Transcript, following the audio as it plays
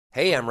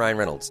Hey, I'm Ryan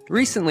Reynolds.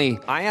 Recently,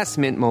 I asked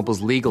Mint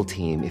Mobile's legal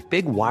team if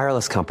big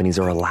wireless companies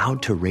are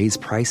allowed to raise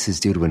prices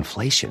due to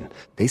inflation.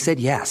 They said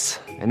yes.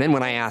 And then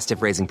when I asked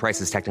if raising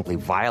prices technically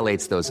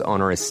violates those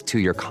onerous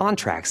two-year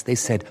contracts, they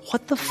said,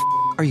 "What the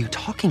are you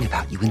talking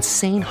about, you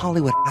insane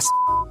Hollywood ass?"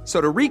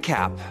 So to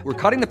recap,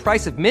 we're cutting the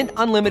price of Mint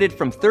Unlimited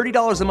from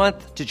 $30 a month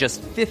to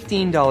just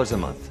 $15 a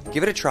month.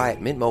 Give it a try at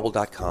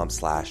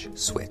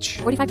mintmobile.com/switch.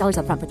 $45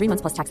 up front for 3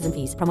 months plus taxes and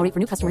fees. Promo rate for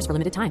new customers for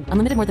limited time.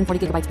 Unlimited more than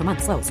 40 gigabytes per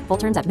month. Slows full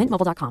terms at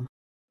mintmobile.com.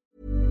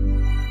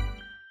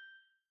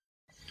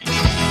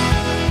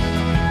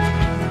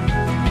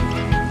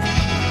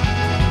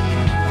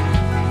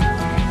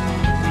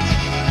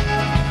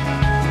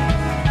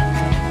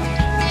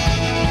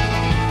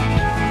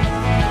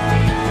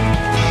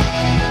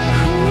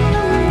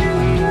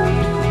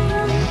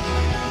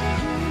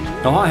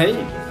 Ja, hej.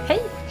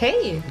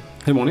 Hej!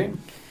 Hur mår ni?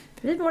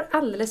 Vi mår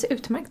alldeles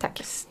utmärkt,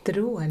 tack.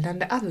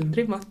 Strålande,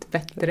 aldrig mått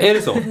bättre. Är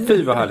det så?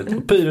 Fy vad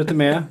härligt. Pyret är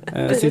med,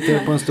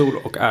 sitter på en stol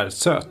och är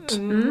söt.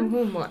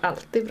 Hon mår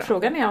alltid bra.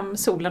 Frågan är om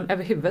solen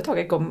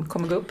överhuvudtaget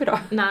kommer gå upp idag.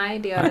 Nej,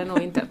 det gör det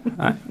nog inte.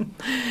 Nej,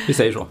 vi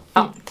säger så.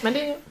 Ja, men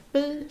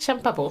vi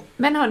kämpar på.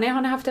 Men hörni,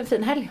 har ni haft en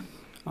fin helg?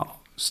 Ja,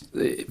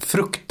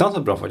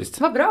 fruktansvärt bra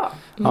faktiskt. Vad bra.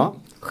 Ja.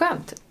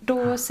 Skönt.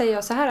 Då säger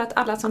jag så här att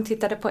alla som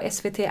tittade på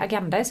SVT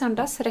Agenda i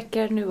söndags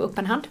räcker nu upp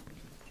en hand.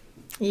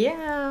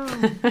 Yeah.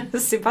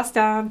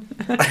 Sebastian.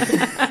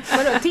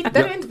 Vadå,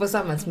 tittar du inte på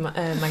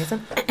Samhällsmagasin?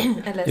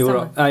 Eller Jo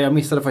då. Nej, jag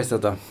missade faktiskt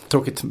detta.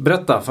 Tråkigt.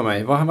 Berätta för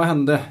mig, vad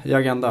hände i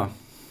Agenda?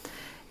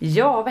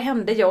 Ja, vad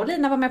hände? Jag och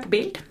Lina var med på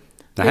bild.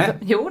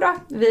 Jo då,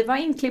 vi var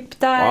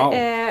inklippta. Wow.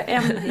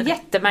 En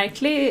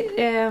jättemärklig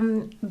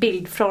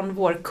bild från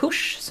vår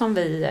kurs som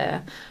vi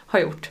har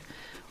gjort.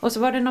 Och så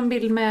var det någon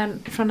bild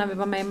från när vi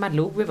var med i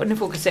Malou. Nu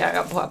fokuserar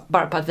jag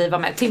bara på att vi var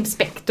med. Tim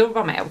Spector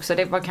var med också.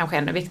 Det var kanske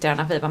ännu viktigare än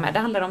att vi var med. Det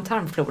handlar om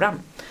tarmfloran.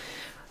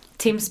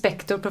 Tim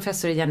Spector,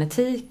 professor i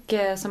genetik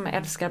som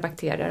älskar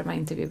bakterier, var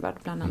intervjuad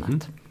bland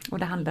annat. Och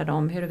det handlade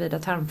om huruvida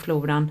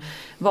tarmfloran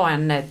var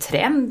en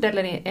trend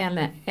eller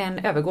en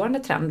övergående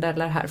trend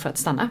eller här för att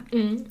stanna.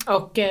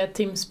 Och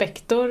Tim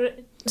Spector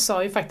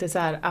sa ju faktiskt så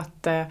här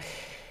att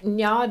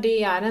ja,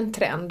 det är en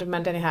trend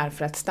men den är här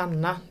för att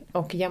stanna.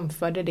 Och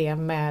jämförde det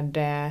med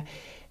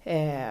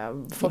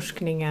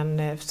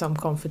forskningen som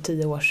kom för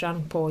 10 år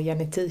sedan på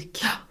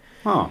genetik.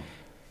 Ja.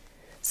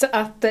 Så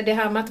att det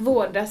här med att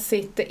vårda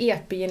sitt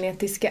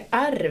epigenetiska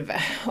arv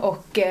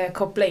och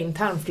koppla in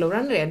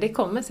tarmfloran i det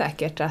kommer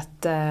säkert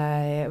att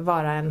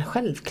vara en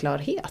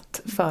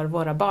självklarhet för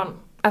våra barn.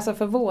 Alltså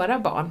för våra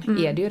barn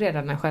är det ju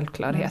redan en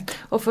självklarhet.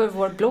 Och för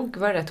vår blogg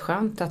var det rätt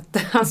skönt att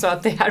han sa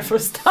att det här får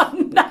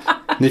stanna.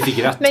 Ni fick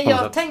rätt. Men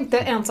jag tänkte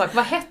en sak.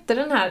 Vad hette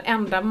den här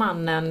enda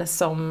mannen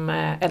som...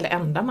 Eller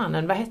enda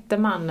mannen. Vad hette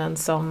mannen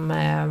som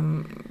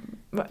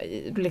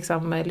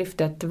liksom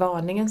lyfte ett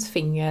varningens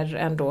finger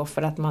ändå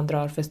för att man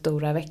drar för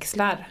stora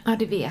växlar? Ja,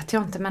 det vet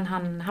jag inte. Men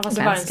han var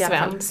svensk. Det var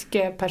en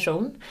svensk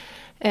person.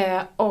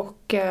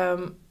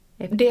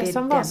 Det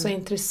som var så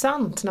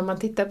intressant när man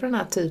tittar på den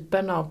här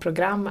typen av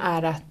program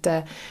är att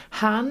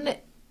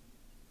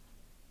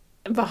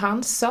vad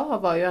han sa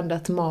var ju ändå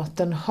att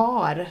maten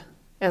har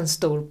en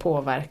stor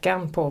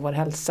påverkan på vår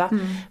hälsa.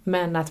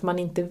 Men att man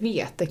inte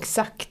vet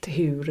exakt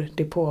hur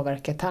det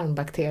påverkar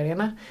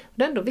tarmbakterierna.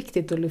 Det är ändå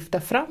viktigt att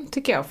lyfta fram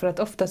tycker jag. För att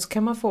ofta så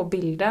kan man få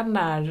bilden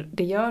när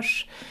det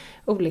görs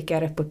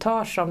olika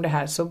reportage om det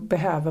här så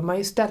behöver man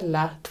ju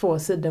ställa 2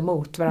 sidor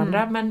mot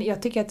varandra. Men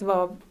jag tycker att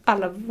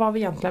alla var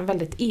egentligen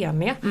väldigt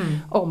eniga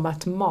om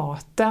att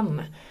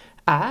maten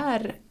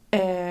är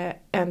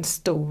en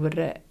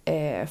stor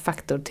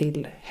faktor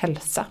till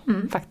hälsa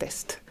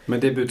faktiskt. Men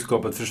det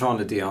budskapet försvann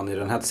lite grann i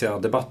den hetsiga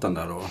debatten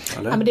där då,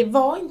 eller? Ja, men det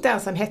var inte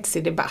ens en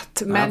hetsig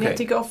debatt. Men jag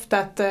tycker ofta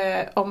att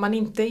om man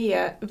inte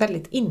är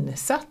väldigt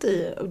insatt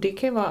i, och det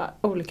kan ju vara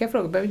olika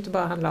frågor, det behöver inte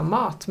bara handla om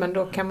mat, men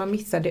då kan man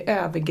missa det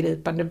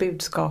övergripande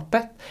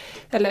budskapet.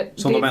 Eller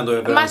som de ändå är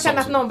överens man känner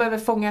om. att någon behöver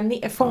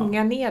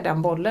fånga ner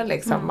den bollen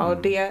liksom. Och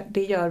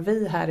det gör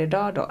vi här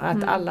idag då.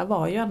 Att alla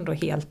var ju ändå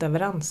helt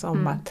överens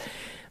om att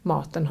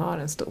maten har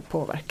en stor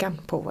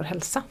påverkan på vår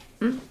hälsa.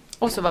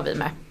 Och så var vi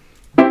med.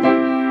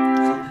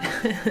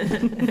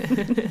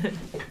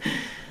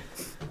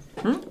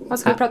 Vad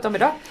ska vi prata om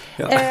idag?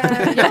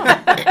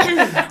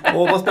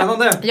 Åh, vad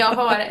spännande! Jag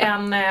har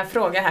en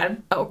fråga här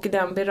och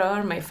den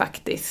berör mig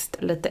faktiskt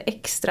lite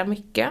extra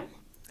mycket.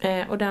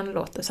 Och den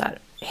låter så här.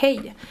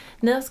 Hej,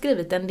 ni har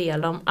skrivit en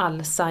del om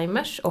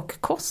Alzheimers och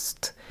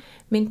kost.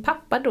 Min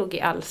pappa dog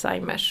i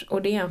Alzheimers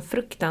och det är en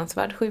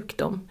fruktansvärd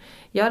sjukdom.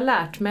 Jag har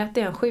lärt mig att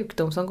det är en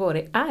sjukdom som går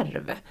i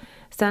arv.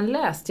 Sen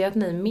läste jag att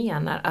ni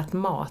menar att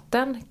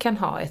maten kan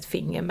ha ett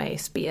finger med i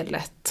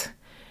spelet.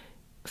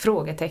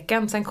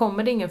 Frågetecken. Sen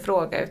kommer det ingen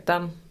fråga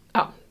utan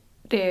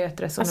det är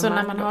ett resonemang. Alltså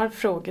när man har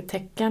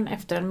frågetecken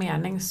efter en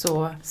mening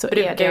så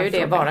brukar ju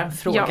det vara en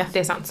fråga. Ja, det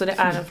är sant. Så det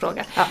är en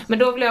fråga. Men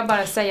då vill jag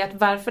bara säga att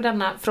varför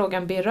denna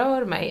frågan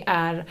berör mig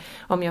är,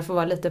 om jag får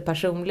vara lite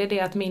personlig, det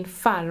är att min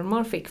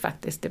farmor fick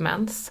faktiskt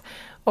demens.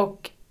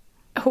 Och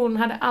hon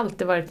hade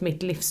alltid varit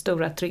mitt livs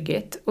stora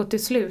trygghet. Och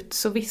till slut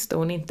så visste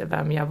hon inte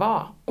vem jag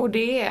var. Och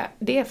det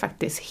är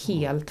faktiskt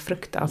helt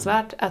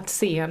fruktansvärt att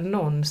se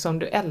någon som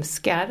du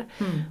älskar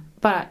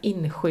bara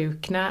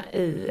insjukna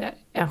i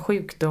en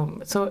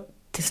sjukdom. Så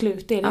till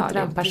slut är det inte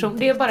den personen.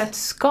 Det är bara ett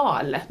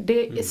skal.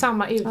 Det är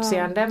samma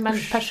utseende men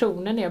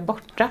personen är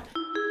borta.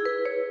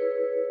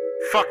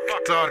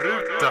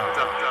 Faktaruta.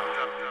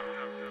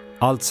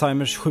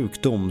 Alzheimers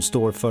sjukdom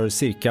står för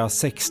cirka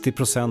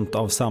 60%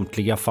 av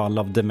samtliga fall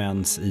av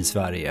demens i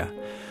Sverige.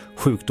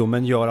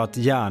 Sjukdomen gör att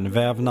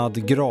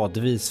hjärnvävnad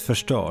gradvis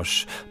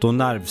förstörs då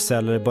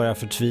nervceller börjar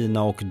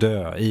förtvina och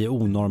dö i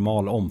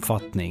onormal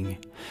omfattning.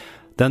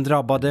 Den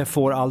drabbade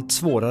får allt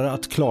svårare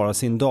att klara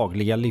sin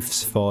dagliga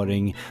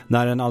livsföring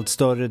när en allt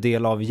större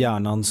del av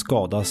hjärnan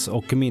skadas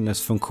och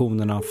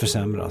minnesfunktionerna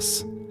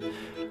försämras.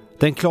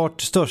 Den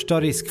klart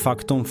största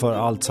riskfaktorn för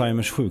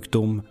Alzheimers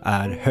sjukdom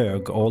är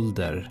hög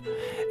ålder.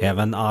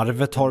 Även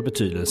arvet har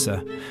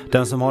betydelse.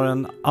 Den som har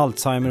en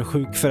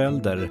Alzheimer-sjuk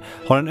förälder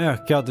har en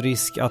ökad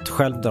risk att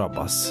själv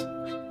drabbas.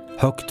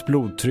 Högt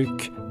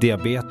blodtryck,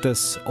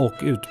 diabetes och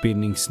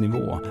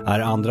utbildningsnivå är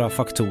andra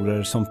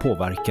faktorer som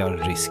påverkar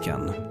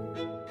risken.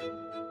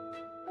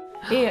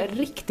 Det är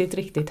riktigt,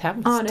 riktigt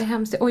hemskt. Ja, det är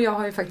hemskt. Och jag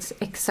har ju faktiskt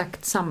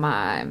exakt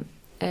samma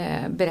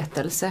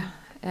berättelse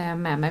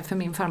med mig, för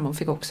min farmor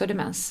fick också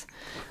demens.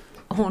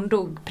 Hon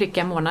dog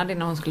pricka månad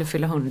innan hon skulle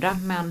fylla 100,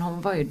 men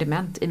hon var ju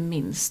dement i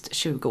minst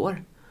 20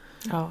 år.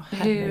 Ja,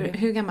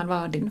 hur gammal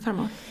var din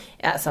farmor?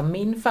 Alltså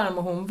min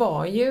farmor, hon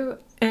var ju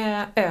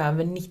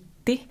över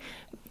 90.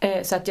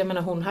 Så att jag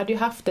menar, hon hade ju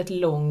haft ett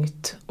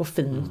långt och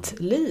fint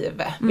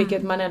liv.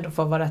 Vilket man ändå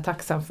får vara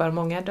tacksam för.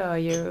 Många dör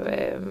ju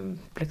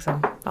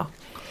liksom,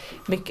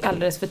 mycket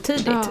alldeles för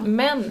tidigt. Ja.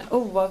 Men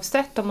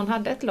oavsett om hon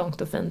hade ett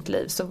långt och fint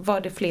liv så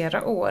var det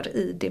flera år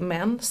i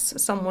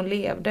demens som hon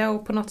levde.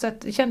 Och på något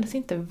sätt det kändes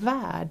inte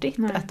värdigt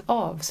att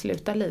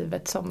avsluta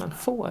livet som en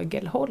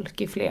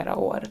fågelholk i flera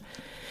år.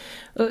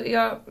 Och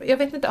jag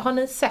vet inte, har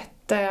ni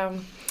sett...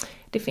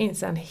 Det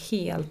finns en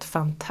helt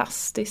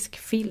fantastisk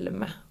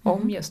film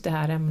om just det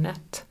här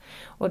ämnet.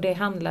 Och det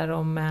handlar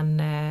om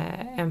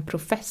en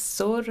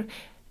professor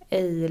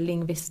i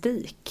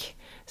lingvistik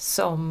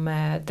som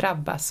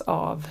drabbas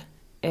av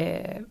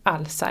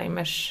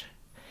Alzheimers.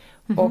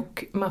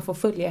 Och man får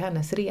följa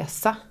hennes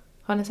resa.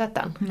 Har ni sett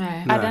den?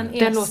 Nej. Ja,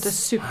 den låter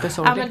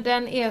supersorglig. Ja, men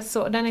den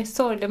är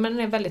sorglig, men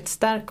den är väldigt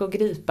stark och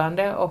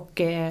gripande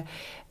och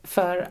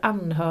för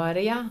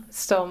anhöriga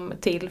som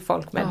till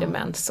folk med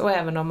demens, och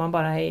även om man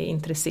bara är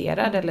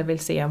intresserad eller vill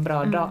se en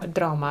bra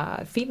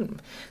dramafilm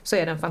så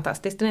är den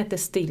fantastisk. Den heter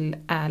Still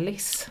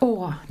Alice.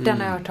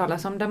 Den har jag hört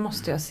talas om, den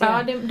måste jag se.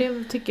 Ja,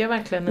 det tycker jag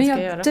verkligen ni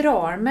ska göra. Men jag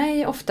drar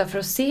mig ofta för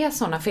att se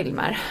sådana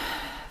filmer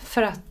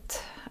för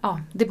att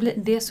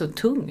det är så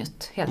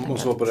tungt helt enkelt. Man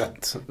måste vara på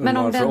rätt. Men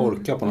om för att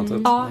orka på något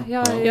sätt. Ja,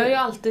 jag har ju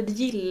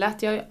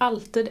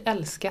alltid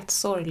älskat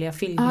sorgliga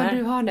filmer. Ja,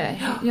 du har det.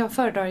 Jag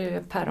föredrar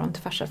ju Päron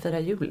till farsa fira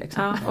jul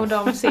liksom. Ja, och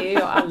de ser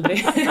jag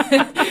aldrig.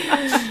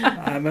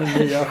 Nej, men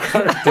ni har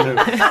skärpt nu.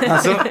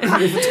 Alltså,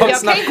 vi får ta ett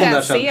snack om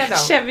det sen.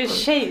 Chevy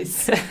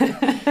Chase.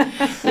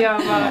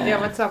 Jag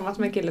var tillsammans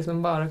med en kille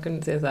som bara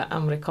kunde se så här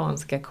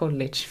amerikanska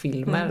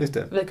collegefilmer.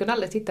 Vi kunde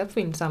aldrig titta på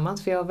film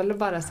tillsammans för jag ville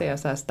bara se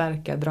så här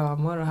starka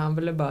dramor och han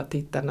ville bara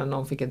titta när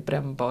någon fick ett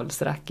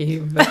brännbollsrack i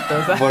huvudet.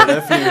 Och så. Var det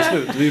därför det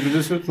slut? Ville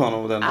du slut med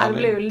honom? Det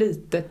blev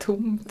lite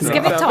tomt.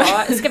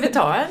 Ska vi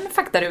ta en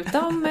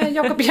faktaruta om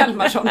Jakob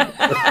Hjalmarsson?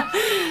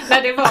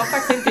 Nej, det var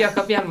faktiskt inte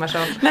Jakob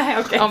Hjalmarsson. Nej,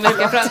 okej. Om vi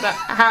ska prata.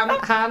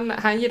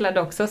 Han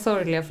gillade också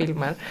sorgliga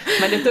filmer.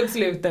 Men det tog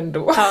slut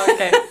ändå.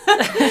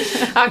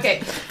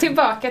 Okej,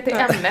 tillbaka till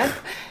ämnet.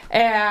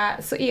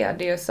 Så är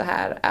det ju så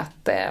här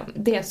att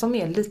det som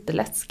är lite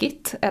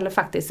läskigt, eller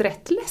faktiskt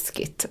rätt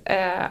läskigt,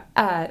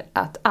 är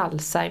att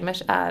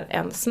Alzheimers är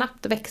en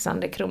snabbt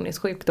växande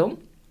kronisk sjukdom.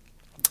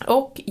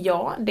 Och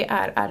ja, det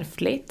är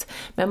ärftligt,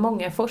 men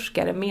många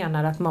forskare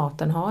menar att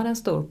maten har en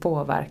stor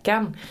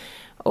påverkan.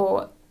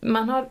 Och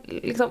man har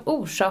liksom,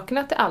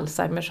 orsakerna till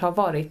Alzheimers har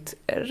varit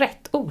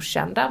rätt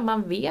okända.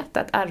 Man vet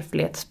att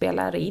ärftlighet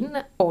spelar in,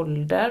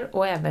 ålder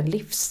och även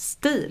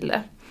livsstil.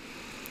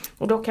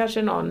 Och då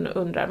kanske någon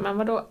undrar, men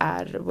vad då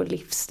är vår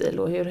livsstil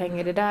och hur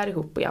hänger det där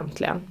ihop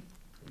egentligen?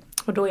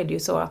 Och då är det ju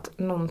så att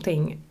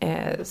någonting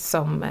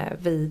som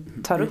vi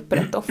tar upp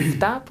rätt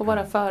ofta på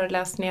våra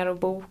föreläsningar och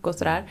bok och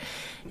sådär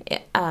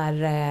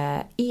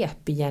är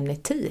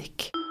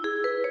epigenetik.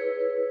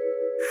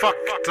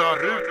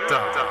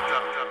 Faktaruta.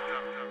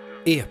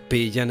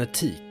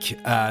 Epigenetik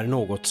är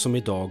något som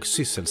idag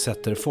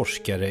sysselsätter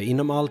forskare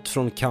inom allt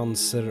från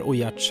cancer och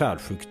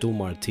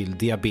hjärt-kärlsjukdomar till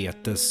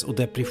diabetes och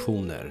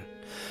depressioner.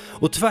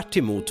 Och tvärt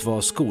emot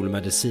vad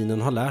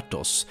skolmedicinen har lärt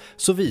oss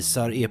så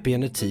visar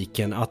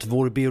epigenetiken att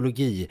vår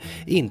biologi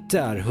inte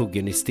är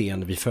huggen i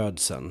sten vid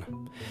födseln.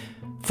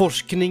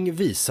 Forskning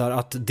visar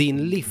att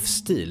din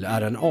livsstil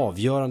är en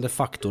avgörande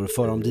faktor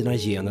för om dina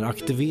gener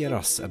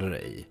aktiveras eller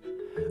ej.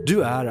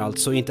 Du är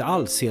alltså inte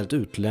alls helt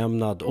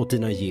utlämnad åt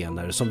dina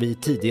gener som vi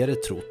tidigare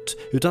trott,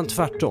 utan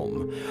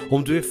tvärtom.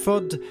 Om du är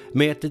född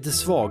med ett lite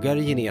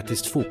svagare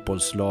genetiskt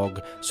fotbollslag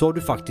så har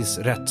du faktiskt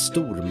rätt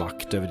stor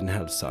makt över din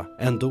hälsa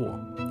ändå.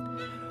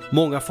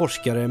 Många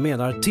forskare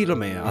menar till och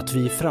med att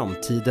vi i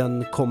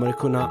framtiden kommer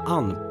kunna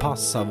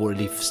anpassa vår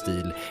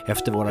livsstil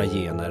efter våra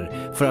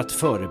gener för att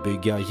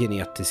förebygga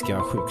genetiska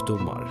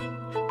sjukdomar.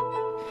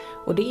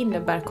 Och det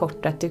innebär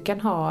kort att du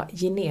kan ha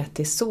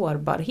genetisk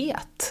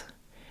sårbarhet.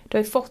 Du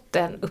har ju fått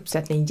en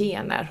uppsättning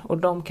gener och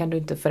de kan du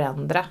inte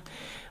förändra.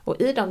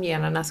 Och i de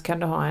generna så kan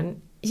du ha en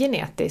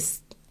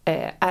genetisk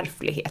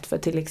ärftlighet för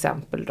till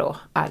exempel då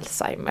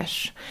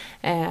Alzheimers.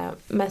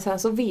 Men sen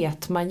så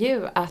vet man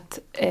ju att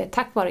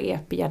tack vare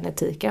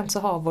epigenetiken så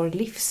har vår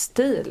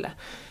livsstil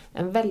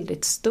en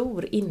väldigt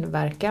stor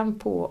inverkan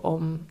på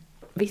om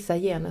vissa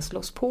gener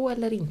slås på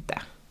eller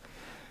inte.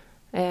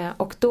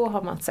 Och då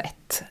har man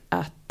sett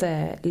att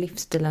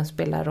livsstilen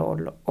spelar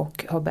roll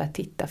och har börjat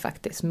titta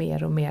faktiskt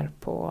mer och mer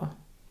på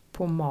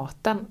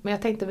maten. Men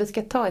jag tänkte att vi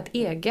ska ta ett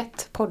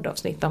eget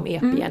poddavsnitt om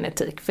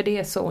epigenetik för det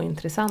är så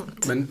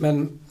intressant.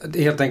 Men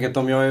helt enkelt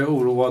om jag är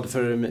oroad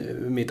för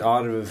mitt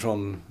arv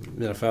från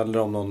mina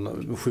föräldrar om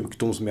någon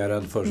sjukdom som jag är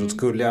rädd för så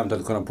skulle jag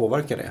eventuellt kunna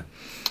påverka det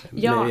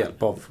med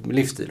hjälp av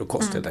livsstil och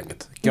kost helt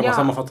enkelt. Kan man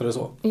sammanfatta det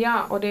så?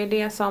 Ja, och det är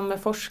det som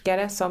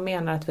forskare som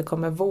menar att vi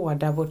kommer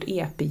vårda vårt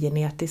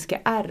epigenetiska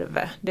arv.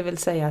 Det vill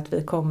säga att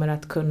vi kommer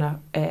att kunna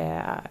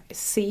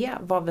se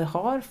vad vi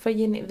har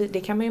för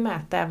det kan man ju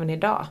mäta även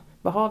idag.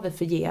 Vad har vi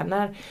för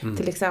gener?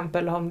 Till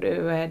exempel om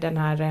du den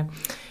här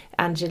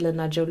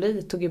Angelina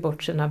Jolie tog ju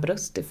bort sina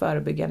bröst i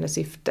förebyggande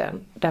syften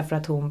därför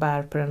att hon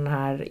bär på den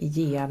här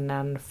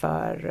genen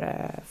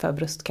för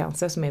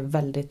bröstcancer som är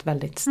väldigt,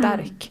 väldigt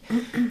stark.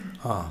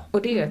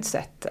 Och det är ju ett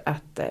sätt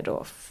att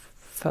då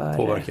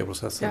påverka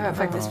processen. Jag har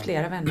faktiskt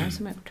flera vänner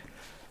som har gjort.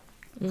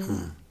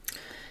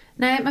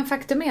 Nej, men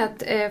faktum är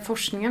att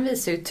forskningen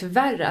visar ju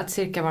tyvärr att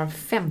cirka var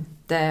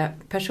 5:e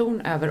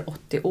person över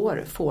 80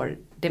 år får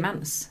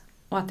demens.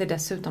 Och att det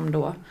dessutom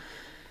då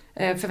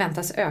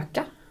förväntas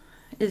öka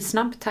i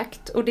snabb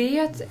takt. Och det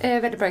är ett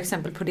väldigt bra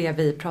exempel på det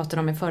vi pratade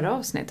om i förra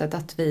avsnittet.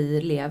 Att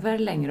vi lever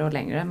längre och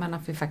längre men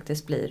att vi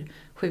faktiskt blir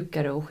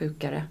sjukare och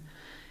sjukare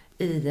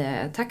i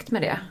takt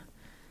med det.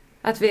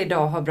 Att vi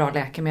idag har bra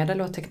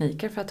läkemedel och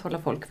tekniker för att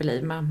hålla folk vid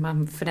liv. Men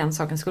man för den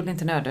saken skulle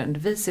inte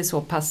nödvändigtvis är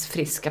så pass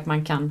frisk att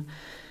man kan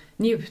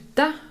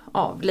njuta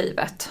av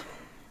livet.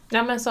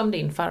 Ja, men som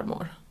din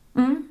farmor.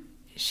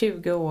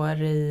 20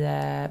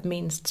 år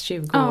minst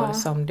 20 år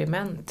som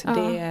dement.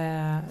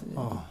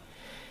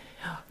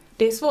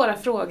 Det är svåra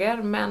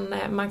frågor men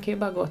man kan ju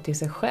bara gå till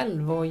sig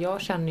själv och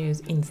jag känner ju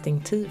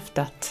instinktivt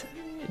att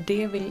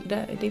det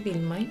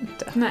vill man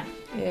inte. Nej.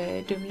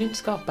 Du vill inte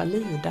skapa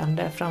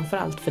lidande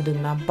framförallt för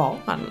dina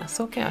barn.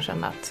 Så kan jag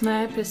känna att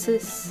nej,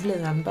 precis.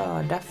 Bli en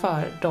börda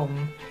för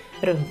dem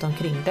runt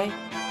omkring dig.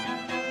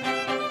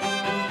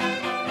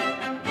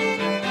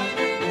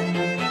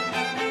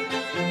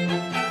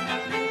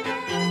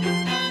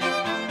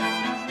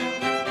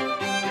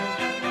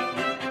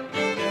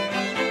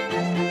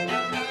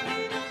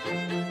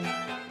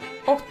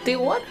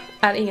 År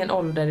är ingen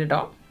ålder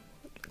idag,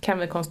 kan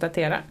vi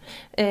konstatera.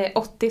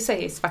 80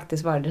 sägs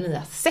faktiskt vara det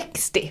nya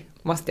 60,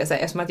 måste jag säga.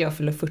 Eftersom att jag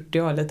fyller 40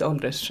 och har lite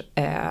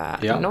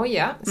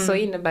åldersnoja så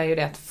innebär ju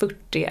det att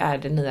 40 är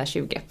det nya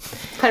 20.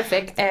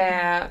 Perfekt.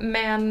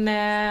 Men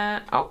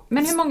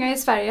hur många i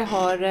Sverige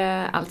har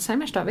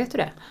Alzheimers då? Vet du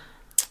det?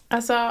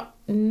 Alltså,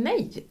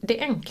 nej. Det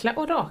enkla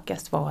och raka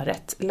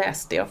svaret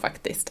läste jag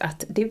faktiskt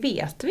att det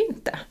vet vi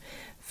inte.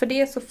 För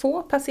det är så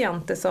få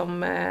patienter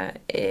som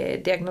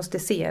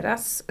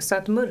diagnostiseras så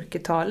att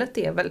mörkertalet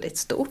är väldigt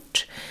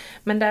stort.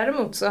 Men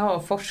däremot så har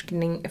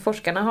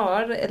forskarna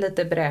har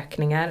lite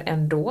beräkningar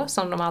ändå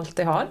som de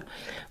alltid har.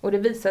 Och det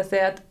visar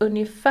sig att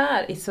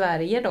ungefär i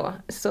Sverige då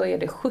så är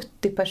det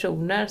 70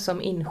 personer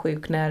som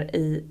insjuknar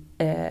i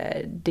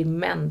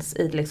demens,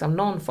 i liksom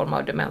någon form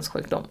av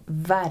demenssjukdom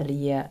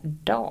varje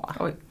dag.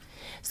 Oj.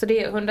 Så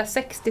det är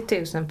 160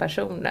 000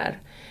 personer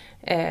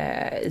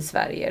i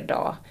Sverige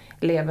idag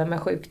lever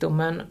med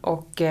sjukdomen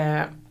och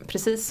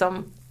precis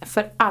som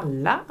för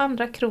alla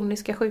andra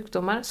kroniska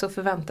sjukdomar så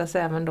förväntas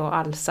även då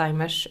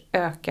Alzheimers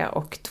öka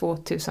och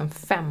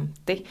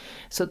 2050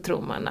 så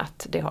tror man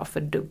att det har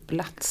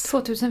fördubblats.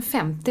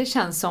 2050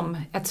 känns som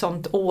ett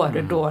sånt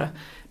år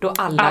då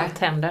allt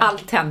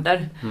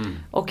händer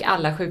och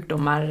alla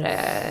sjukdomar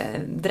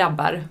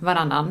drabbar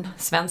varannan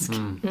svensk.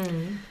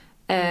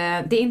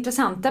 Det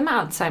intressanta med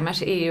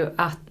Alzheimers är ju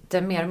att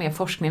mer och mer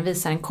forskning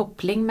visar en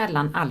koppling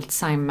mellan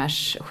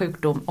Alzheimers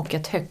sjukdom och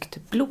ett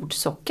högt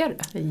blodsocker.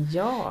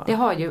 Ja. Det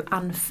har ju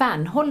Ann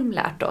Fernholm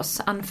lärt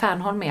oss. Ann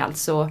Fernholm är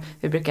alltså,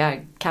 vi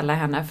brukar kalla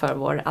henne för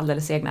vår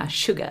alldeles egna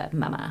sugar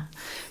mama.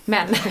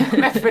 Men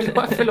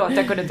förlåt,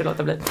 jag kunde inte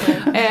låta bli.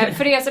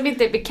 För er som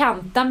inte är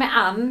bekanta med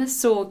Ann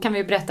så kan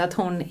vi berätta att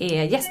hon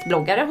är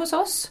gästbloggare hos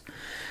oss.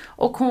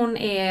 Och hon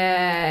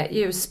är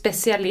ju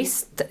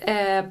specialist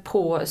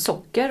på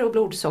socker och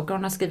blodsocker.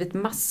 Hon har skrivit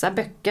massa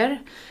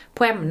böcker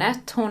på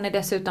ämnet. Hon är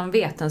dessutom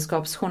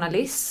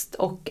vetenskapsjournalist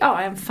och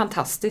en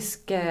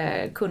fantastisk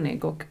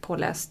kunnig och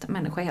påläst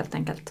människa helt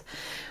enkelt.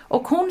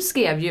 Och hon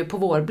skrev ju på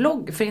vår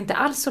blogg för inte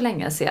alls så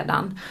länge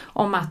sedan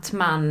om att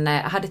man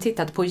hade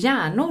tittat på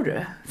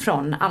hjärnor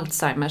från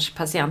Alzheimers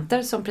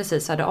patienter som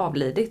precis hade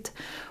avlidit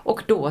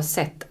och då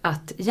sett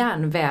att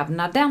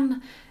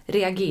hjärnvävnaden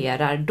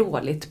reagerar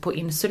dåligt på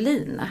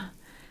insulin.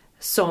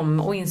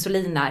 Och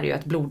insulin är ju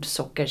ett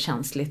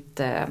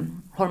blodsockerkänsligt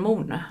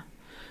hormon.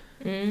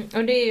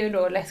 Och det är ju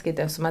då läskigt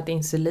eftersom att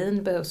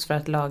insulin behövs för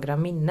att lagra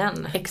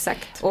minnen.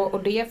 Exakt.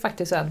 Och det är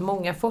faktiskt så att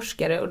många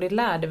forskare, och det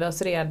lärde vi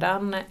oss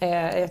redan,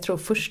 jag tror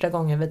första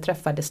gången vi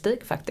träffade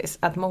Stig faktiskt,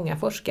 att många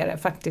forskare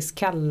faktiskt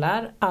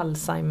kallar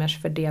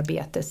Alzheimers för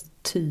diabetes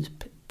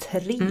typ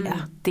 3.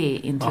 Det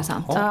är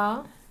intressant.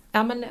 Ja,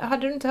 men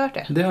hade du inte hört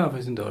det? Det har jag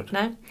faktiskt inte hört.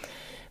 Nej.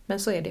 Men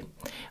så är det.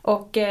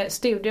 Och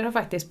studier har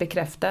faktiskt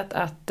bekräftat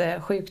att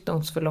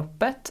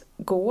sjukdomsförloppet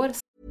går.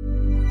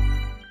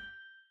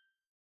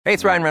 Hey,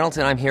 it's Ryan Reynolds,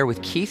 and I'm here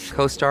with Keith,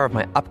 co-star of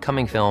my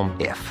upcoming film,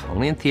 If,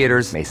 only in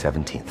theaters May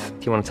 17th.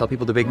 Do you want to tell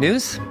people the big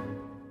news?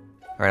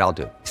 All right, I'll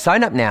do it.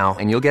 Sign up now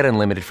and you'll get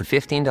unlimited for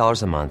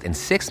 $15 a month and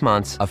 6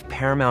 months of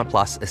Paramount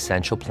Plus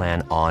Essential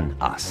Plan on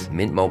us.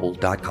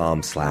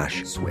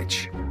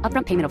 MintMobile.com/switch.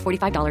 Upfront payment of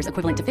 $45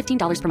 equivalent to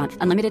 $15 per month.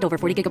 Unlimited over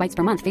 40 gigabytes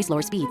per month. Face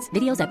lower speeds.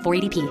 Videos at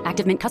 480p.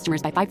 Active Mint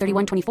customers by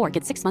 531.24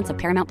 get 6 months of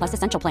Paramount Plus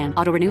Essential Plan.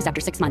 Auto renews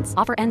after 6 months.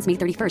 Offer ends May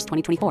 31st,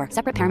 2024.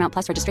 Separate Paramount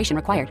Plus registration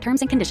required.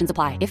 Terms and conditions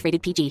apply if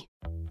rated PG.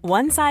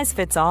 One size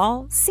fits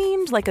all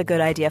seemed like a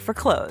good idea for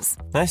clothes.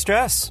 Nice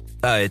dress.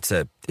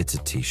 It's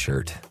a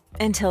t-shirt.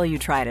 Until you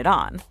tried it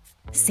on.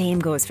 Same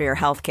goes for your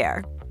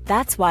healthcare.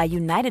 That's why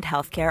United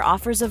Healthcare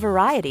offers a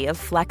variety of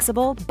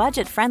flexible,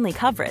 budget-friendly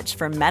coverage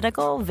for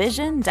medical,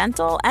 vision,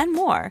 dental, and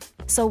more.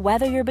 So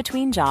whether you're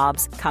between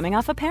jobs, coming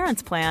off a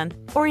parent's plan,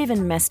 or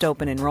even missed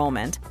open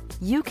enrollment,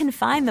 you can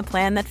find the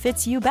plan that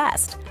fits you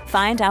best.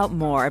 Find out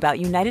more about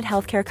United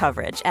Healthcare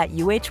coverage at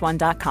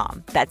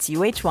uh1.com. That's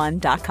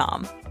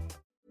uh1.com.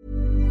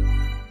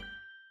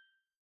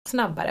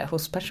 Snabbare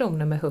hos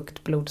personer med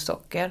högt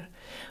blodsocker.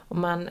 Och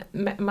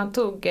man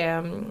tog i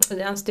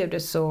en studie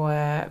så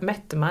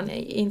mätte man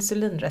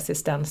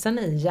insulinresistensen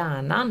i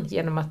hjärnan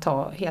genom att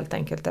ta helt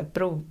enkelt ett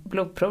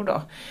blodprov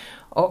då.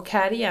 Och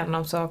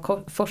härigenom så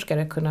har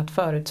forskare kunnat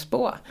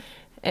förutspå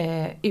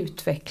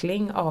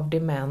utveckling av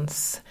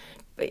demens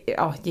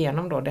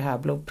genom då det här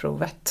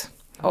blodprovet.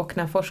 Och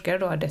när forskare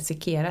då har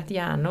dissekerat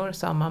hjärnor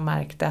så har man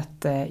märkt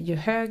att ju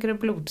högre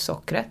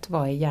blodsockret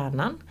var i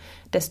hjärnan,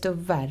 desto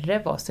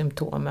värre var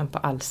symptomen på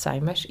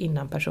Alzheimers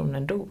innan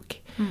personen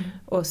dog.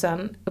 Och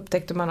sen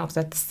upptäckte man också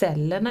att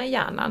cellerna i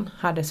hjärnan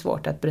hade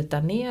svårt att bryta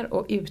ner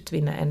och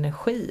utvinna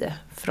energi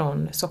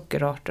från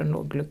sockerarten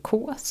och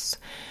glukos.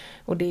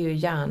 Och det är ju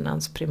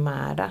hjärnans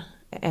primära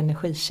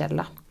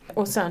energikälla.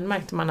 Och sen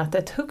märkte man att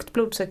ett högt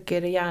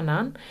blodsocker i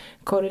hjärnan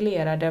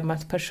korrelerade med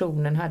att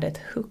personen hade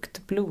ett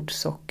högt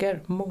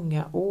blodsocker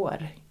många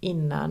år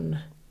innan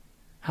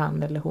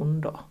han eller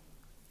hon då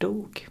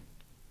dog.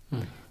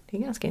 Det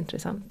är ganska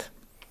intressant.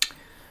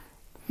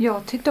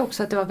 Jag tyckte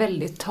också att det var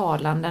väldigt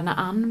talande när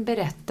Ann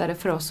berättade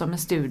för oss om en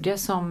studie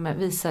som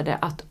visade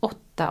att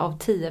 8 av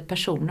 10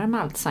 personer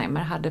med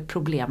Alzheimer hade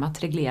problem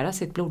att reglera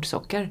sitt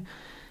blodsocker.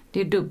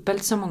 Det är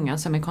dubbelt så många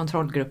som i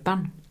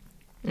kontrollgruppen.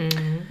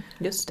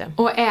 Just det.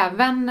 Och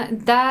även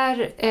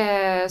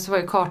där så var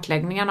ju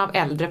kartläggningen av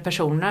äldre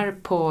personer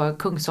på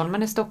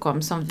Kungsholmen i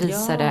Stockholm som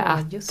visade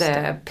att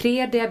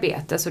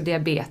prediabetes och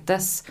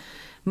diabetes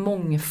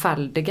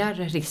mångfaldigar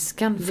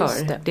risken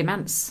för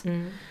demens.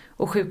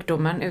 Och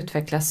sjukdomen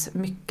utvecklas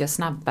mycket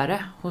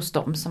snabbare hos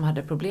de som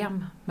hade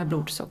problem med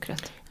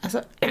blodsockret.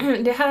 Alltså,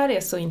 det här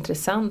är så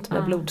intressant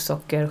med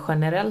blodsocker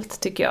generellt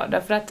tycker jag.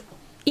 Därför att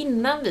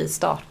innan vi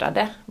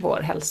startade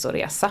vår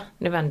hälsoresa,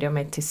 nu vänder jag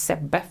mig till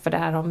Sebbe för det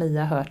här har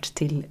Mia hört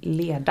till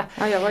leda.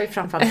 Ja, jag var ju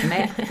framförallt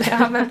med.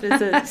 Ja, men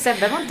precis.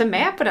 Sebbe var inte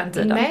med på den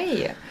tiden.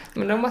 Nej,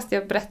 men då måste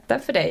jag berätta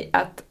för dig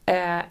att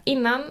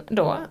innan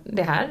då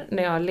det här,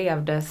 när jag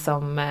levde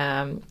som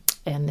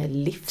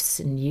en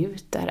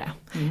livsnjutare,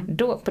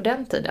 då på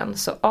den tiden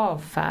så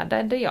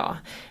avfärdade jag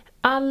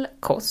all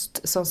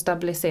kost som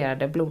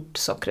stabiliserade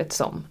blodsockret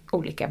som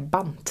olika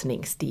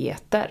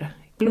bantningsdieter.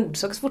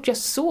 Blodsocker, så fort jag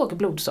såg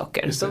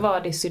blodsocker så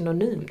var det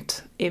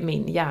synonymt i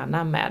min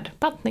hjärna med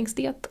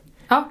bantningsdiet.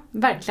 Ja,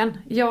 verkligen.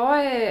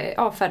 Jag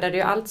avfärdade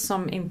ju allt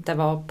som inte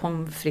var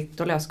pommes frites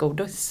och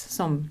lösgodis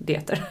som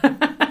dieter.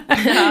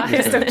 Ja,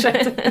 i stort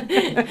sett.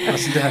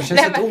 Alltså det här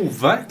känns helt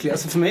overkligt.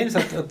 Alltså för mig är det så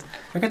att jag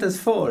kan inte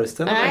ens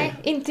föreställa mig. Nej,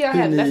 inte jag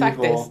heller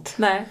faktiskt.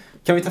 Nej.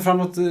 Kan vi ta fram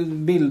något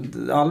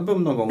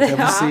bildalbum någon gång? Kan jag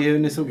få se hur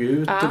ni såg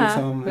ut? Och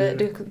liksom...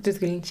 du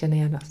skulle inte känna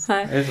igen oss.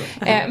 Nej. Är det så?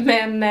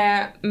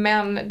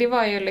 Men det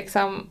var ju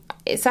liksom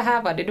så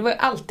här var det. Det var ju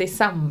alltid i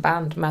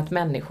samband med att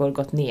människor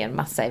gått ner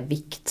massa i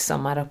vikt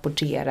som man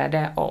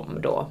rapporterade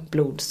om då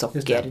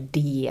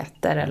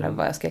blodsockerdieter eller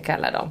vad jag ska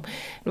kalla dem.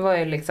 Det var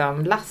ju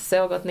liksom Lasse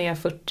har gått ner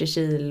 40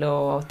 kilo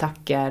och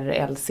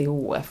tackar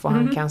LCHF och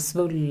han kan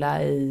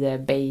svulla i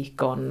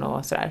bacon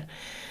och sådär.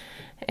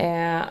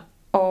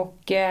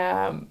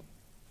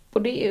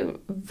 Och det är ju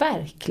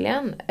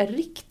verkligen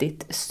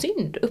riktigt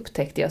synd,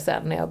 upptäckte jag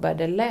sen när jag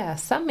började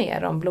läsa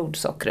mer om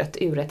blodsockret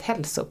ur ett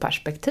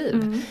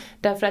hälsoperspektiv.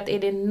 Därför att är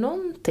det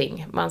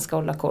någonting man ska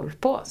hålla koll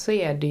på så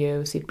är det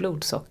ju sitt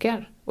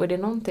blodsocker. Och är det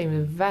någonting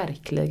vi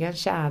verkligen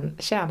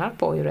tjänar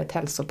på ur ett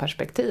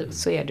hälsoperspektiv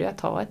så är det ju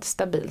att ha ett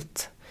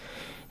stabilt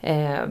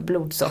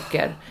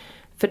blodsocker.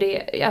 För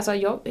det, alltså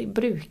jag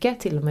brukar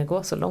till och med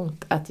gå så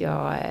långt att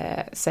jag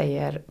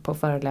säger på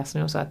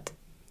föreläsningar och så att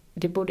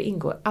det borde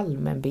ingå i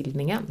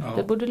allmänbildningen. Ja,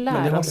 vi borde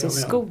lära oss i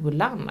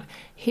skolan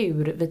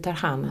hur vi tar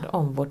hand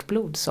om vårt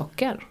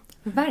blodsocker.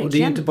 Verkligen. Och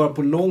det är inte bara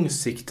på lång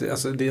sikt,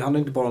 alltså det handlar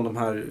inte bara om de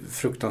här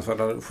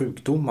fruktansvärda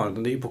sjukdomarna,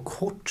 utan det är ju på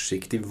kort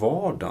sikt i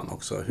vardagen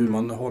också. Hur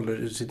man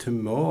håller sitt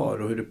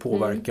humör och hur det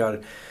påverkar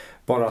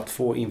bara att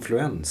få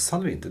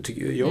influensan eller inte.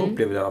 Jag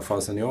upplever det i alla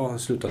fall sen jag har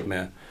slutat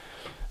med,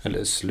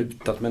 eller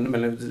slutat,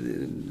 men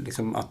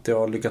liksom att jag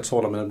har lyckats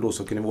hålla mina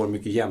blodsockernivåer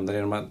mycket jämnare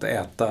genom att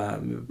äta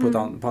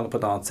på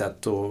ett annat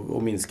sätt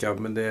och minska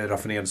med det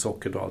raffinerade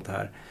sockret och allt det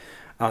här.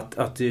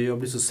 Att jag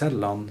blir så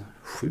sällan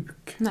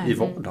sjuk i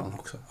vardagen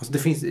också. Alltså det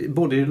finns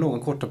både i det långa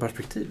och korta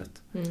perspektivet.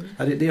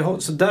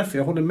 Så därför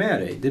jag håller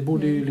med dig. Det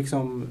borde ju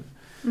liksom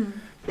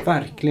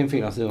verkligen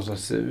finnas i någon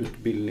slags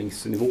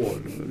utbildningsnivå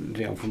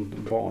redan från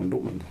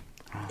barndomen.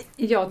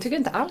 Jag tycker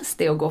inte alls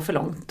det att gå för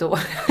långt då.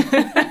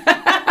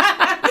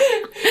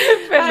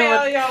 Jag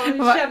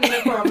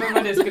känner på mig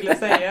vad du skulle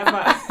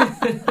säga.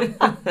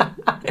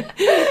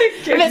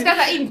 Vi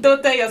skrattar inte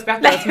åt dig, jag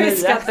skrattar åt Mia. Vi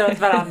skrattar åt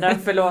varandra,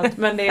 förlåt.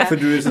 Men det är, för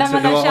du är så när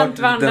man har känt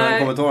varandra... Den här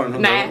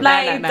kommentaren.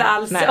 Nej, inte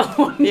alls. Nej.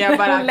 Jag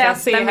bara kan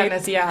se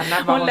hennes hjärna.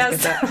 Hon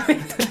läser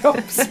mitt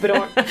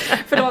kroppsspråk.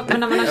 Förlåt, men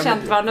när man har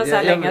känt varandra så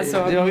här länge så...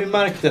 Jag har ju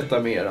märkt detta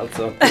mer.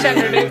 Alltså.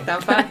 Känner du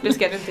utanför? Du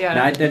ska inte göra.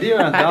 Nej, det gör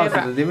jag inte alls.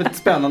 Det är väl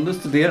spännande att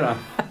studera.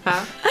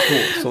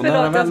 Så nära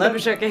vänner. Jag ska vänner.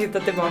 försöka hitta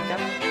tillbaka.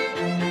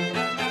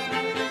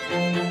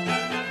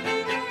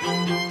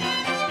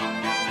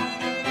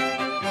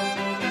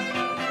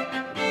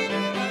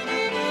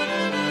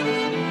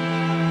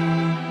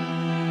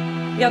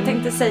 Jag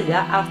tänkte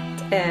säga att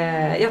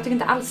jag tycker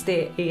inte alls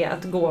det är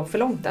att gå för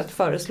långt att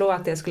föreslå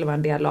att det skulle vara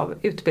en del av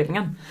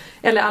utbildningen.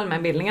 Eller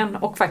allmänbildningen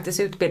och faktiskt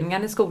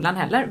utbildningen i skolan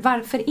heller.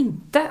 Varför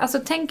inte? Alltså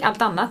tänk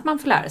allt annat man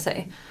får lära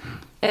sig.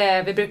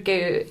 Vi brukar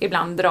ju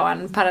ibland dra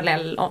en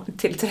parallell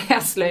till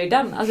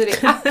träslöjden. Alltså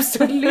det är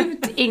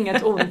absolut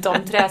inget ont om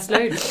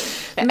träslöjd.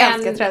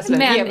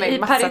 Men i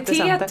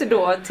paritet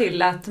då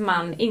till att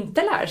man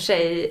inte lär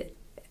sig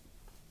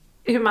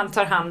hur man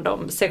tar hand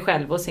om sig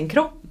själv och sin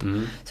kropp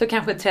så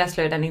kanske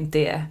träslöjden inte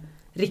är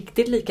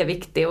riktigt lika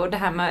viktig. Och det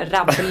här med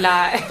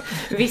rabbla,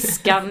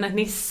 viskan,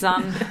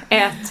 nissan,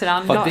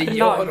 ätran. Fast det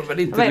gör de väl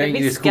inte längre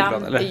i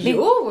skolan? Eller?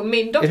 Jo,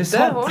 min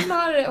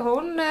dotter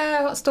hon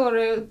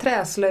står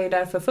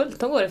träslöjdar för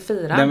fullt. Hon går i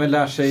 4. Nej, men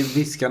lär sig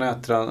viskan,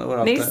 ätran och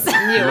allt det.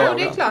 Jo,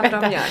 det är klart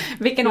de gör.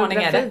 Vilken ordning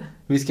är det?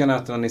 Viskan,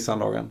 ätran,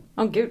 nissan-lagen.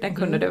 Gud, den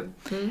kunde du.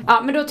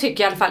 Ja, men då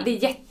tycker jag i alla fall det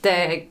är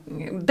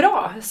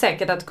jättebra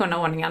säkert att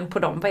kunna ordningen på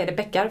dem. Vad är det?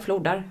 Bäckar,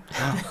 flodar,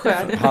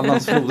 sjöar?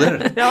 Hallands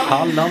floder. Ja.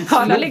 Hallands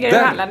floder. Alla ligger i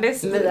Halland.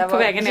 På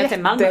vägen ner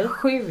till Malmö.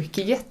 Sjuk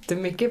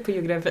jättemycket på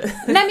geografi.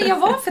 Nej, men jag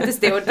var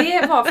faktiskt det. Och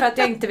det var för att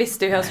jag inte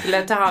visste hur jag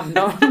skulle ta hand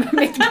om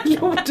mitt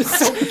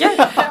blodsocker.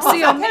 Så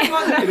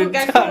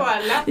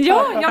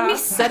jag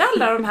missade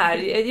alla de här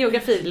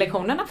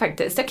geografilektionerna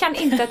faktiskt. Jag kan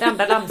inte ett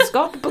enda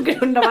landskap på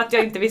grund av att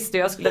jag inte visste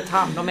hur jag skulle ta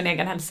hand om min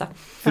egen hälsa.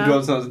 För du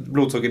har sådana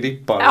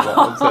blodsockerdippar.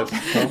 Ja.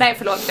 Nej,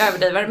 förlåt, jag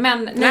överdriver.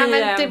 Men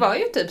det var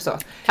ju typ så.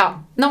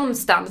 Ja,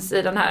 någonstans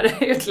i den här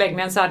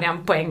utläggningen så hade jag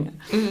en poäng.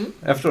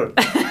 Jag förstår.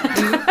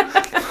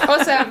 Och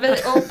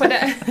så på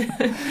det.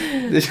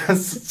 Det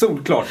känns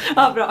solklart.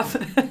 Ja, bra.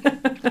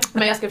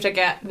 Men jag ska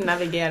försöka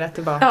navigera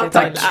tillbaka till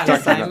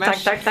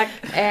Alzheimers. Tack.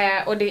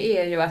 Och det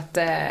är ju att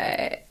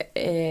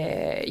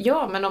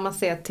men om man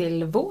ser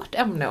till vårt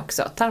ämne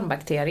också,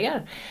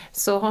 tarmbakterier,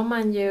 så har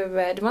man ju,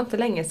 det var inte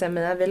länge sedan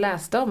Mia, vi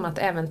läste om att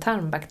även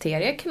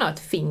tarmbakterier kan ha ett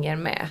finger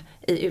med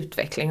i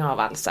utveckling av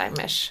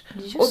Alzheimers.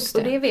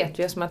 Och det vet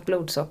vi ju som att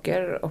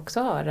blodsocker också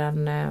har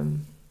en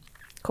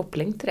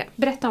koppling till det.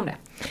 Berätta om det.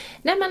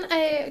 Nej, men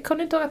kom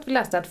du inte ihåg att vi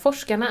läste att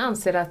forskarna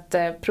anser att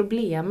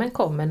problemen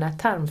kommer när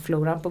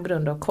tarmfloran på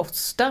grund av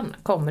kosten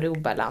kommer i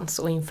obalans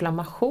och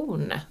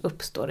inflammation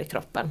uppstår i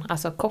kroppen.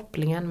 Alltså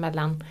kopplingen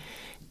mellan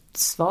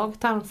svag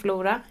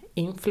tarmflora,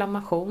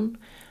 inflammation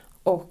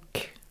och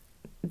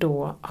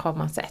då har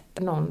man sett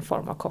någon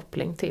form av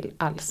koppling till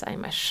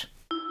Alzheimers.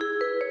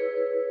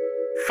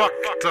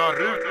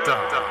 Faktaruta.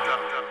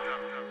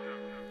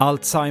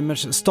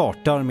 Alzheimers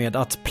startar med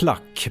att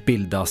plack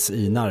bildas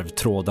i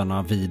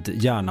nervtrådarna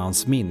vid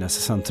hjärnans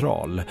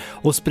minnescentral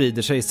och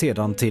sprider sig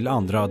sedan till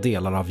andra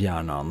delar av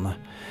hjärnan.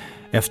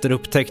 Efter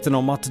upptäckten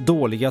om att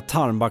dåliga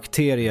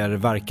tarmbakterier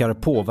verkar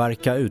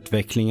påverka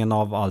utvecklingen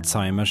av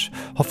Alzheimers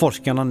har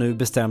forskarna nu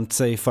bestämt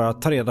sig för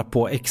att ta reda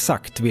på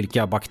exakt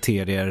vilka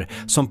bakterier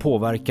som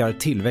påverkar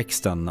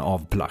tillväxten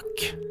av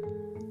plack.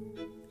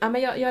 Ja,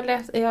 men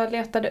jag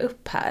letade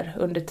upp här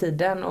under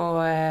tiden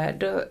och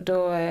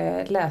då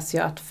läser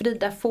jag att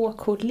Frida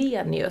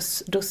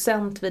Fåk-Hållenius,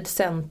 docent vid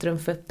Centrum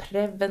för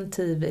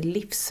preventiv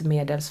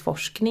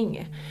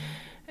livsmedelsforskning.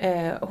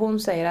 Hon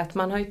säger att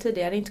man har ju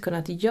tidigare inte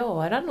kunnat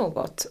göra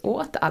något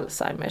åt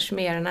Alzheimers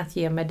mer än att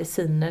ge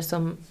mediciner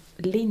som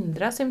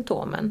lindrar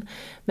symptomen.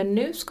 Men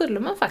nu skulle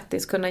man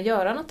faktiskt kunna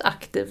göra något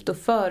aktivt och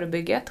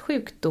förebygga att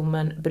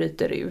sjukdomen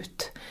bryter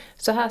ut.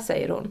 Så här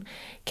säger hon: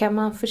 kan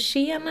man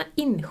försena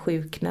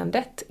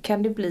insjuknandet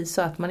kan det bli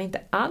så att man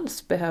inte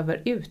alls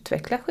behöver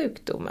utveckla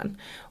sjukdomen.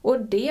 Och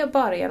det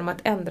bara genom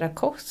att ändra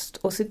kost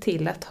och se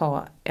till att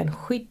ha en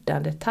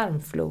skyddande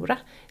tarmflora,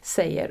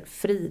 säger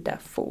Frida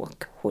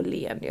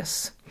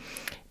Fåk-Hållenius.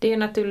 Det är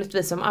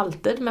naturligtvis som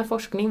alltid med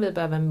forskning, vi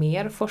behöver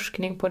mer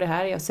forskning på det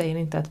här. Jag säger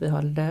inte att vi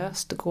har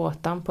löst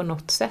gåtan på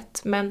något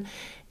sätt, men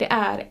det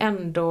är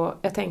ändå,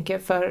 jag tänker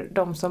för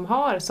de som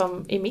har,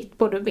 som i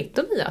både mitt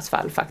och Mias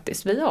fall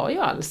faktiskt, vi har ju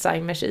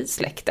Alzheimers i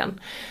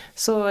släkten,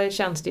 så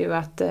känns det ju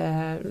att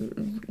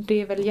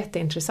det är väl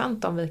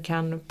jätteintressant om vi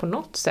kan på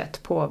något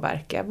sätt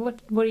påverka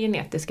vår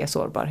genetiska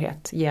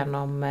sårbarhet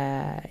genom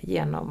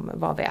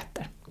vad vi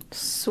äter.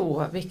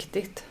 Så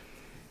viktigt.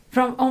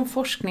 För om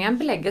forskningen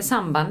belägger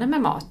sambanden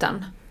med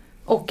maten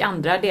och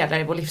andra delar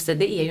i vår livsstil,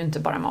 det är ju inte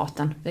bara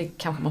maten. Vi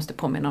kanske måste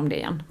påminna om det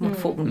igen.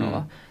 Motion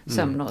och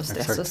sömn och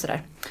stress och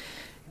sådär.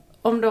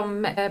 Om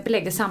de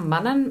belägger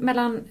sambanden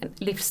mellan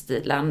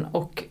livsstilen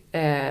och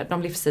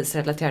de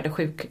livsstilsrelaterade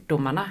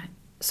sjukdomarna,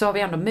 så har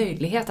vi ändå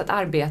möjlighet att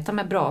arbeta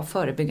med bra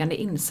förebyggande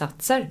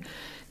insatser.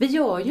 Vi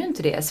gör ju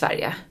inte det i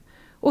Sverige.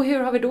 Och hur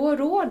har vi då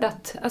råd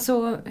att,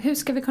 alltså hur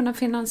ska vi kunna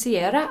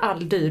finansiera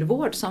all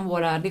dyrvård som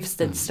våra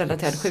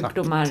livsstilsrelaterade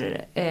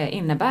sjukdomar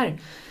innebär?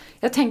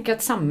 Jag tänker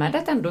att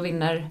samhället ändå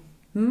vinner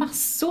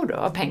massor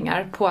av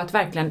pengar på att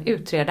verkligen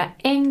utreda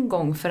en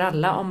gång för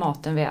alla om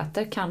maten vi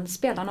äter kan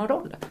spela någon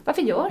roll.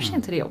 Varför görs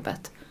inte det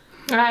jobbet?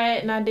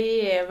 Nej,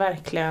 det är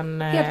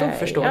verkligen helt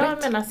oförståeligt.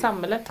 Jag menar,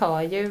 samhället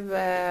har ju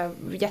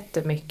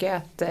jättemycket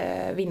att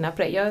vinna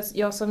på det.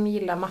 Jag som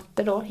gillar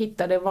matte då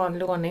hittade i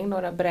vanlig ordning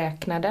några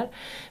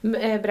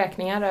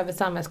beräkningar över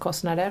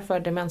samhällskostnader för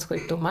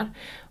demenssjukdomar.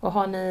 Och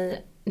har ni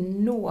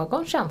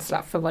någon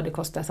känsla för vad det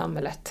kostar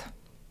samhället?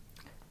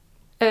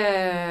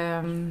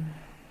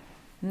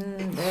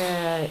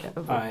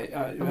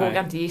 Jag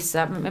vågar inte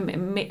gissa.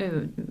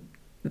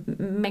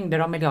 Mängder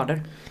av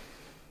miljarder.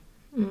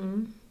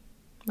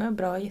 Det var en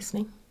bra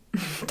gissning.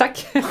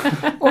 Tack.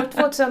 År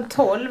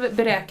 2012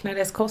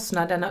 beräknades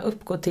kostnaderna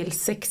uppgå till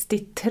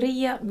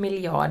 63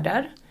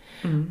 miljarder.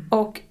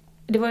 Och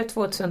det var ju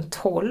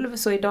 2012,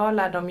 så idag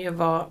lär de ju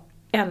vara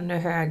ännu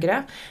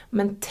högre.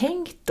 Men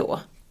tänk då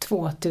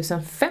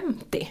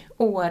 2050,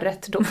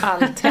 året då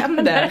allt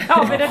händer.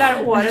 Ja, men det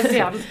där året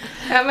igen.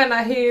 Jag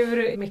menar,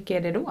 hur mycket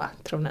är det då,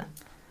 tror ni?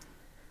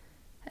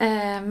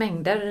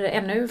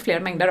 Ännu fler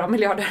mängder av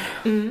miljarder.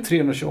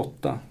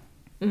 328.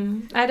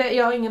 Nej,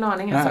 jag har ingen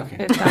aning. Alltså,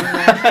 okay.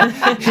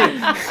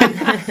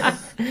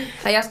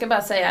 Jag ska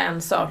bara säga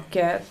en sak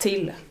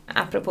till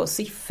apropå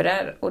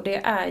siffror, och det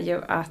är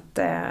ju att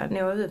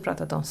nu har vi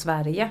pratat om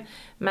Sverige,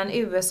 men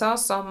USA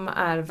som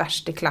är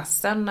värst i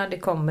klassen när det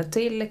kommer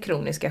till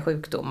kroniska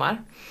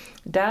sjukdomar.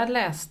 Där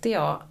läste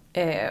jag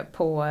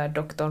på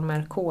Dr.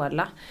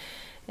 Mercola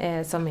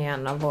som är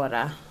en av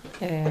våra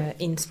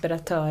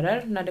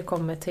inspiratörer när det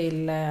kommer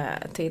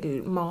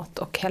till mat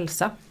och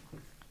hälsa.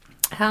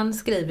 Han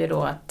skriver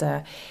då att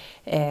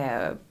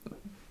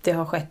det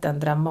har skett en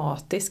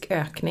dramatisk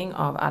ökning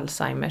av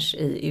Alzheimers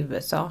i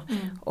USA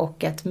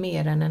och att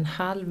mer än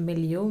 500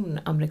 000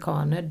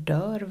 amerikaner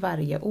dör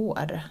varje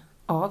år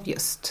av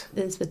just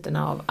i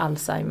sviterna av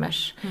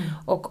Alzheimers.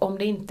 Och om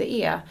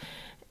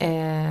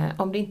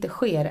det inte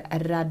sker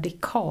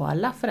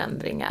radikala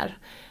förändringar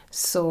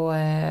så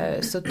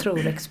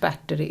tror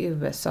experter i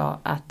USA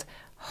att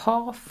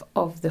half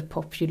of the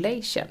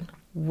population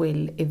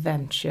will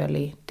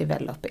eventually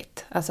develop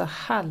it. Alltså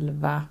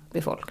halva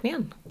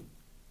befolkningen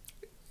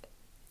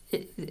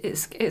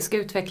ska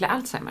utveckla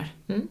Alzheimer.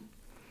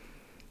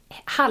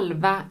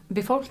 Halva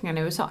befolkningen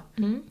i USA.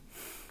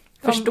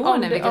 Förstår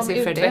ni vilka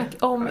siffror det är?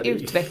 Om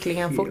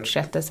utvecklingen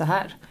fortsätter så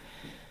här.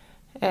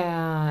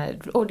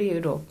 Och det är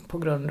ju då på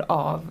grund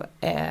av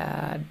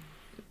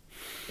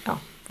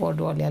vår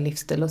dåliga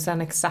livsstil, och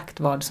sen exakt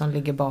vad som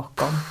ligger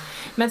bakom.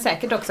 Men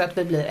säkert också att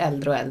vi blir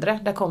äldre och äldre.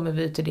 Där kommer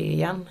vi till det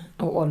igen.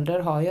 Och ålder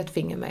har ju ett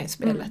finger med i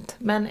spelet.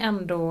 Men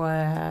ändå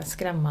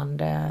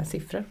skrämmande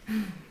siffror.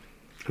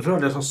 Jag tror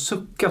att jag har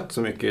suckat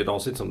så mycket i ett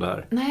avsnitt som det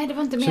här. Nej, det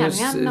var inte meningen.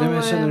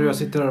 Känner du jag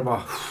sitter där och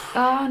bara...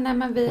 Ja, nej,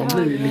 men vi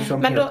har... Liksom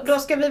men då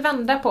ska vi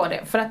vända på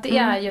det. För att det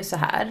är ju så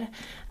här.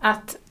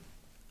 Att,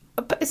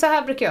 så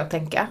här brukar jag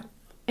tänka.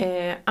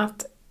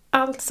 Att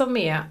allt som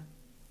är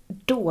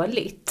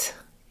dåligt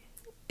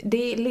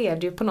det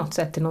leder ju på något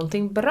sätt till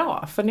någonting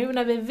bra. För nu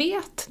när vi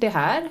vet det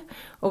här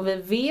och vi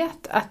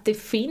vet att det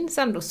finns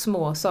ändå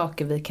små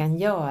saker vi kan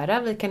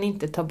göra. Vi kan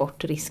inte ta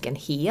bort risken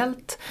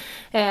helt.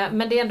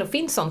 Men det ändå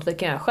finns sånt vi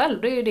kan göra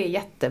själv. Då är ju det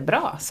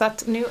jättebra. Så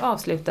att nu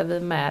avslutar vi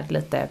med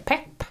lite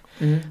pepp.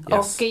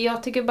 Och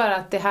jag tycker bara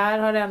att det här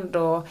har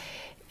ändå...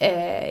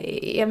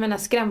 jag menar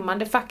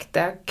skrämmande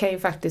fakta kan ju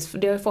faktiskt,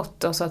 det har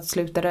fått oss att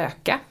sluta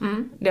röka.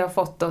 Det har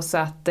fått oss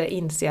att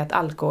inse att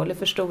alkohol i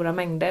för stora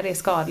mängder är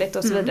skadligt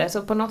och så vidare.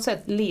 Så på något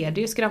sätt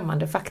leder ju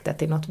skrämmande fakta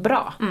till något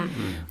bra.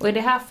 Och i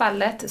det här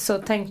fallet så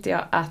tänkte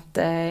jag att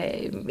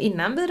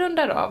innan vi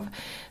rundar av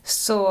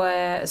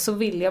så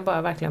vill jag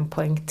bara verkligen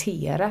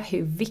poängtera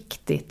hur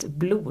viktigt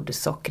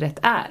blodsockret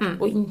är.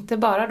 Och inte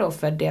bara då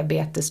för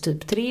diabetes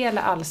typ 3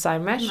 eller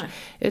Alzheimers,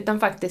 utan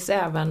faktiskt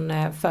även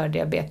för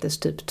diabetes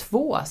typ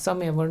 2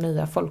 som är vår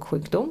nya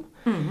folksjukdom.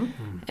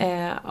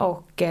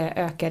 Och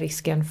ökar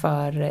risken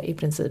för i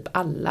princip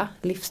alla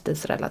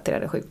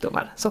livsstilsrelaterade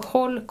sjukdomar. Så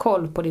håll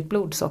koll på ditt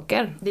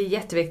blodsocker. Det är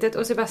jätteviktigt.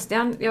 Och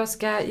Sebastian, jag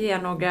ska ge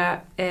några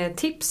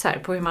tips här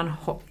på hur man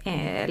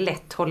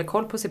lätt håller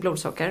koll på sitt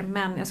blodsocker.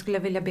 Men jag skulle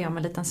vilja be om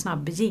en liten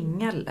snabb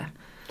jingle.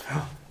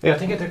 Jag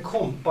tänker att jag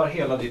kompar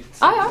hela ditt...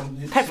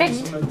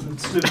 perfekt. Som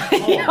ett sluttal.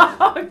 Ja,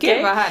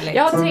 okej. Vad härligt.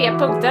 Jag har 3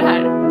 punkter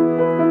här.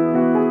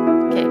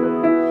 Okej.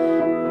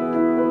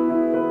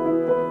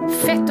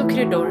 Fett och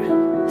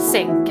kryddor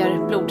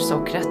sänker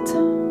blodsockret.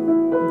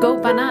 Go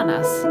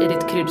bananas i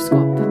ditt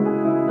kryddskåp.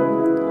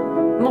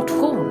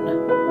 Motion.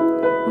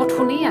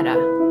 Motionera.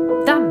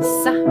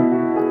 Dansa.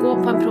 Gå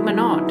på en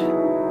promenad.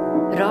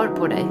 Rör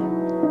på dig.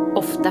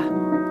 Ofta.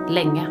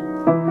 Länge.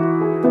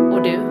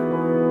 Och du,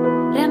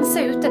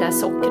 rensa ut det där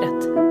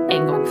sockret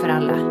en gång för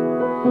alla.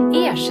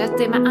 Ersätt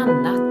det med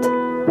annat.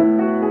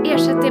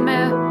 Ersätt det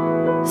med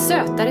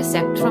söta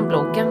recept från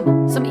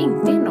bloggen som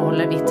inte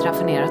innehåller vitt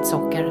raffinerat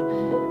socker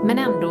men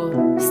ändå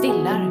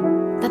stillar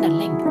den där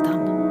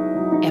längtan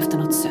efter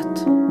något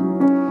sött.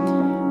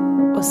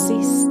 Och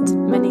sist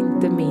men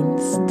inte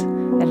minst,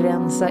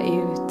 rensa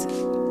ut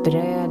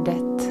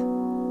brödet,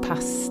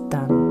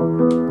 pastan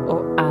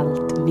och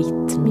allt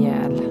vitt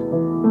mjöl.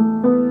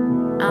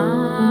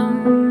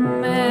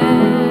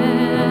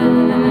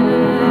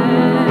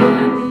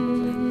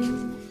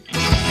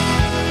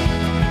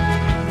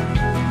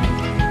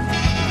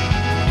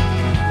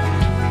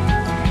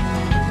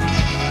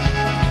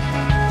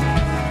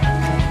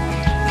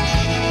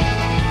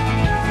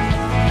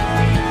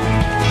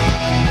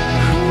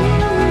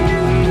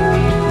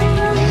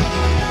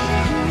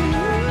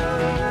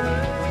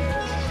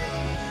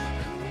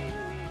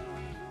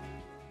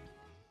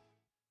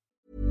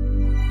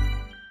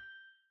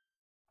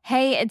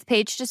 Hey, it's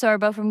Paige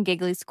DeSorbo from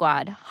Giggly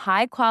Squad.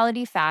 High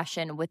quality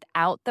fashion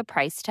without the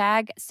price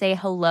tag. Say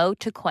hello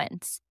to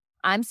Quince.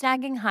 I'm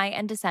snagging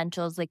high-end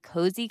essentials like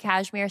cozy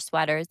cashmere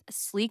sweaters,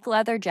 sleek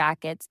leather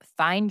jackets,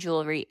 fine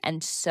jewelry,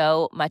 and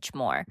so much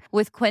more.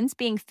 With Quince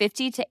being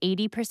 50 to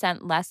 80%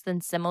 less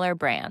than similar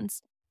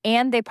brands.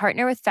 And they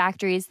partner with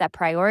factories that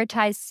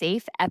prioritize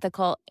safe,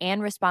 ethical,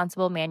 and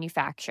responsible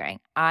manufacturing.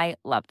 I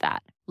love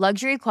that.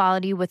 Luxury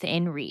quality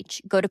within reach.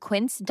 Go to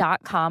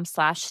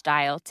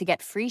quince.com/style to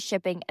get free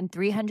shipping and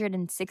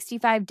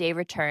 365-day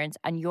returns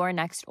on your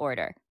next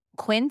order.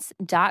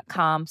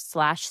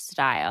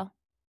 Quince.com/style.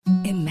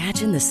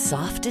 Imagine the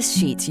softest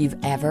sheets you've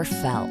ever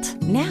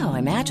felt. Now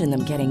imagine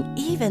them getting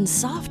even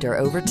softer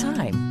over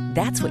time.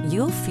 That's what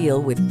you'll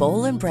feel with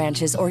Boll &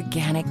 Branch's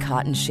organic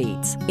cotton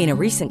sheets. In a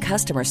recent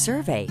customer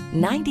survey,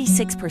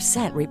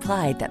 96%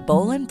 replied that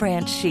Boll &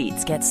 Branch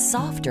sheets get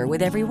softer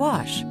with every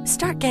wash.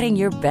 Start getting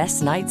your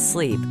best night's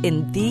sleep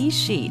in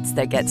these sheets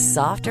that get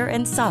softer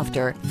and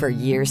softer for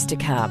years to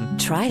come.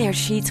 Try their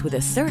sheets with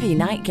a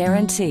 30-night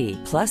guarantee.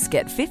 Plus,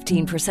 get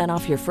 15%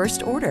 off your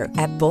first order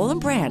at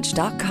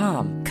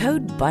bollandbranch.com.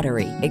 Code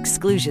BUTTERY.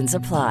 Exclusions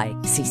apply.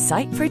 See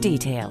site for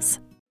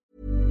details.